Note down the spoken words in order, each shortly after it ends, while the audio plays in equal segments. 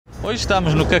Hoje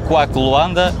estamos no Cacoaco,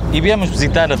 Luanda, e viemos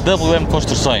visitar a WM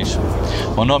Construções.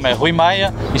 O meu nome é Rui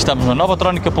Maia e estamos na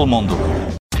Novatrónica pelo Mundo.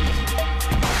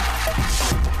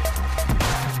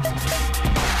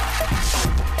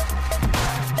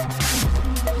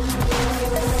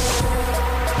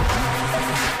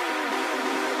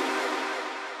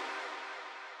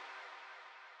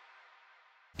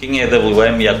 Quem é a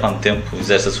WM e há quanto tempo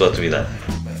exerce a sua atividade?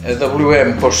 A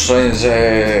WM Construções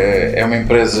é uma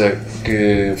empresa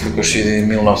que foi constituída em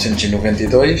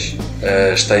 1992,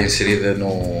 está inserida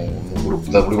no grupo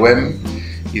WM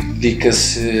e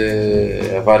dedica-se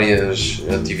a várias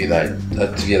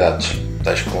atividades,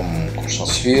 tais como construção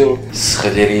civil,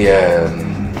 serraria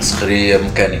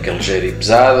mecânica ligeira e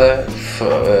pesada,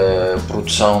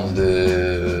 produção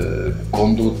de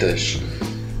condutas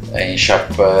em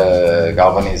chapa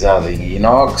galvanizada e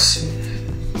inox,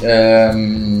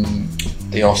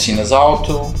 tem oficinas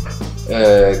auto,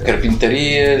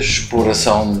 carpintarias,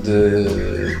 exploração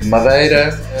de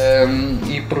madeira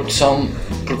e produção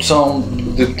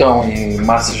de betão e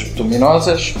massas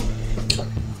bituminosas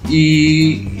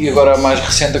e agora mais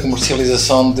recente a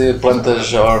comercialização de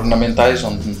plantas ornamentais,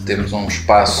 onde temos um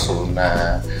espaço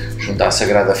junto à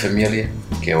Sagrada Família,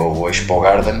 que é o Expo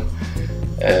Garden,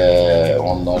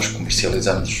 onde nós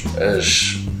comercializamos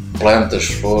as plantas,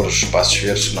 flores, espaços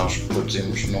verdes que nós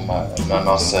produzimos na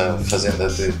nossa fazenda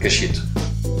de Cachito.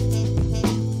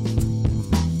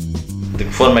 De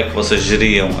que forma é que vocês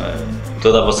geriam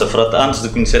toda a vossa frota antes de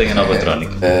conhecerem a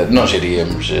Novatrónica? Nós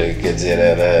geríamos, quer dizer,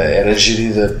 era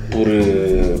gerida por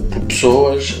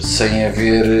pessoas, sem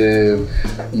haver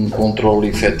um controle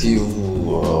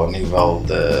efetivo ao nível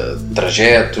de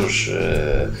trajetos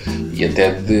e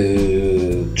até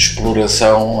de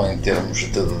exploração em termos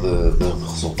de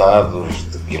resultados,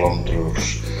 de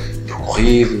quilómetros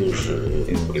percorridos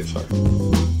e por aí fora.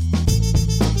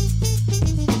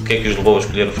 O que é que os levou a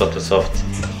escolher o Frotasoft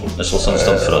na solução de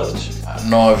gestão de frotas?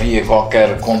 Não havia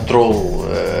qualquer controle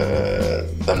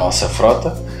da nossa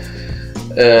frota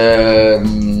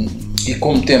e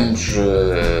como temos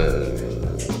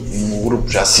no grupo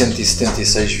já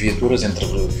 176 viaturas, entre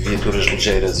viaturas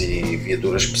ligeiras e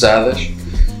viaturas pesadas,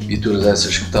 viaturas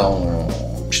essas que estão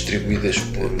distribuídas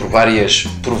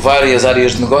por várias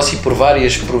áreas de negócio e por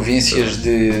várias províncias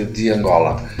de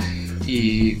Angola.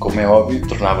 E, como é óbvio,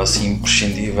 tornava-se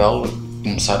imprescindível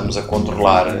começarmos a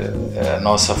controlar a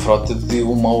nossa frota de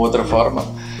uma ou outra forma,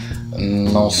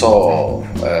 não só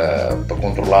para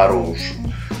controlar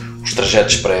os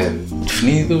trajetos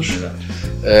pré-definidos,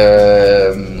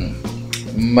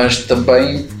 mas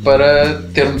também para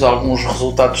termos alguns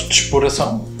resultados de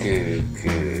exploração que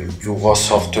o vosso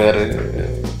software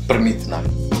permite, não é?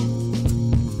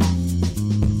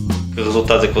 Que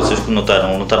resultados é que vocês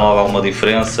notaram? Notaram alguma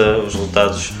diferença? Os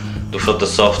resultados do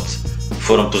Frotasoft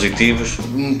foram positivos?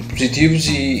 Positivos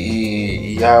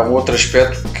e há outro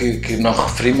aspecto que não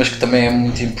referi, mas que também é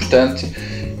muito importante,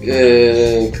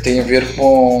 que tem a ver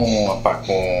com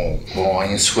a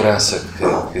insegurança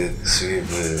que se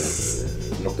vive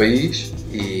no país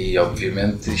e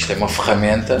obviamente isto é uma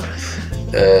ferramenta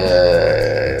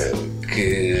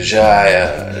que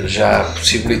já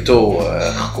possibilitou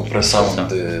a recuperação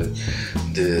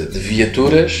de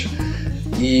viaturas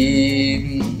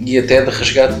e até de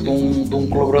resgate de um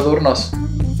colaborador nosso.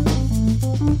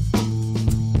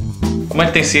 Como é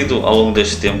que tem sido ao longo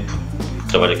deste tempo que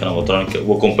trabalha com a Novatrónica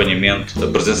o acompanhamento, a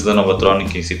presença da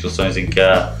Novatrónica em situações em que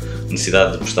há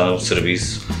necessidade de prestar um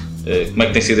serviço? Como é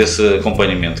que tem sido esse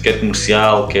acompanhamento, quer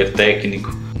comercial, quer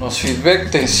técnico? O nosso feedback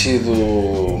tem sido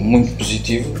muito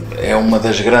positivo, é uma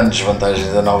das grandes vantagens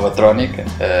da Novatrónica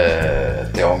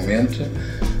até ao momento,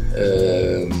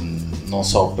 não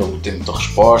só pelo tempo de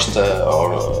resposta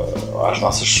às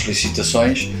nossas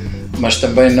solicitações, mas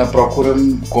também na procura,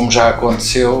 como já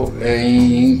aconteceu,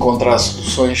 em encontrar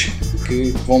soluções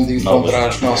que vão de encontro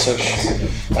às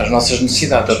nossas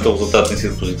necessidades. Portanto, o resultado tem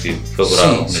sido positivo,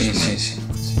 favorável? Sim.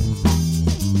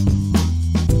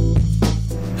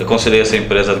 Aconselho essa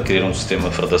empresa a adquirir um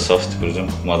sistema Frotasoft, por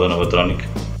exemplo, como a da Novatrónica?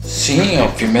 Sim,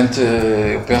 obviamente,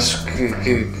 eu penso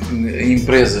que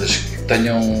empresas que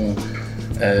tenham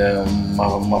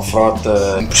uma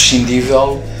frota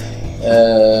imprescindível,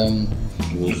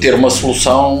 ter uma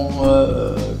solução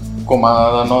como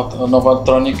a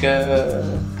Novatrónica.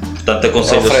 Portanto,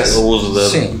 aconselho o uso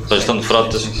da gestão de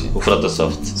frotas, sim. O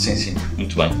Frotasoft? Sim.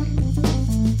 Muito bem.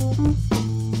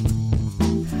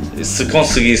 Se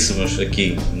conseguíssemos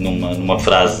aqui, numa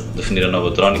frase, definir a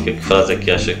Novatrónica, que frase é que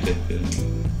acha que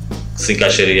se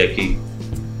encaixaria aqui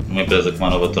numa empresa como a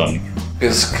Novatrónica?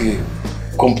 Penso que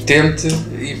competente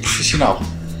e profissional.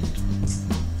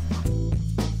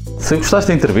 Se gostaste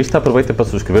da entrevista, aproveita para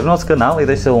subscrever o nosso canal e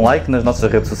deixa um like nas nossas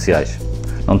redes sociais.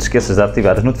 Não te esqueças de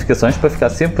ativar as notificações para ficar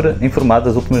sempre informado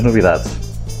das últimas novidades.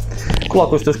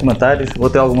 Coloca os teus comentários ou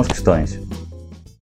até algumas questões.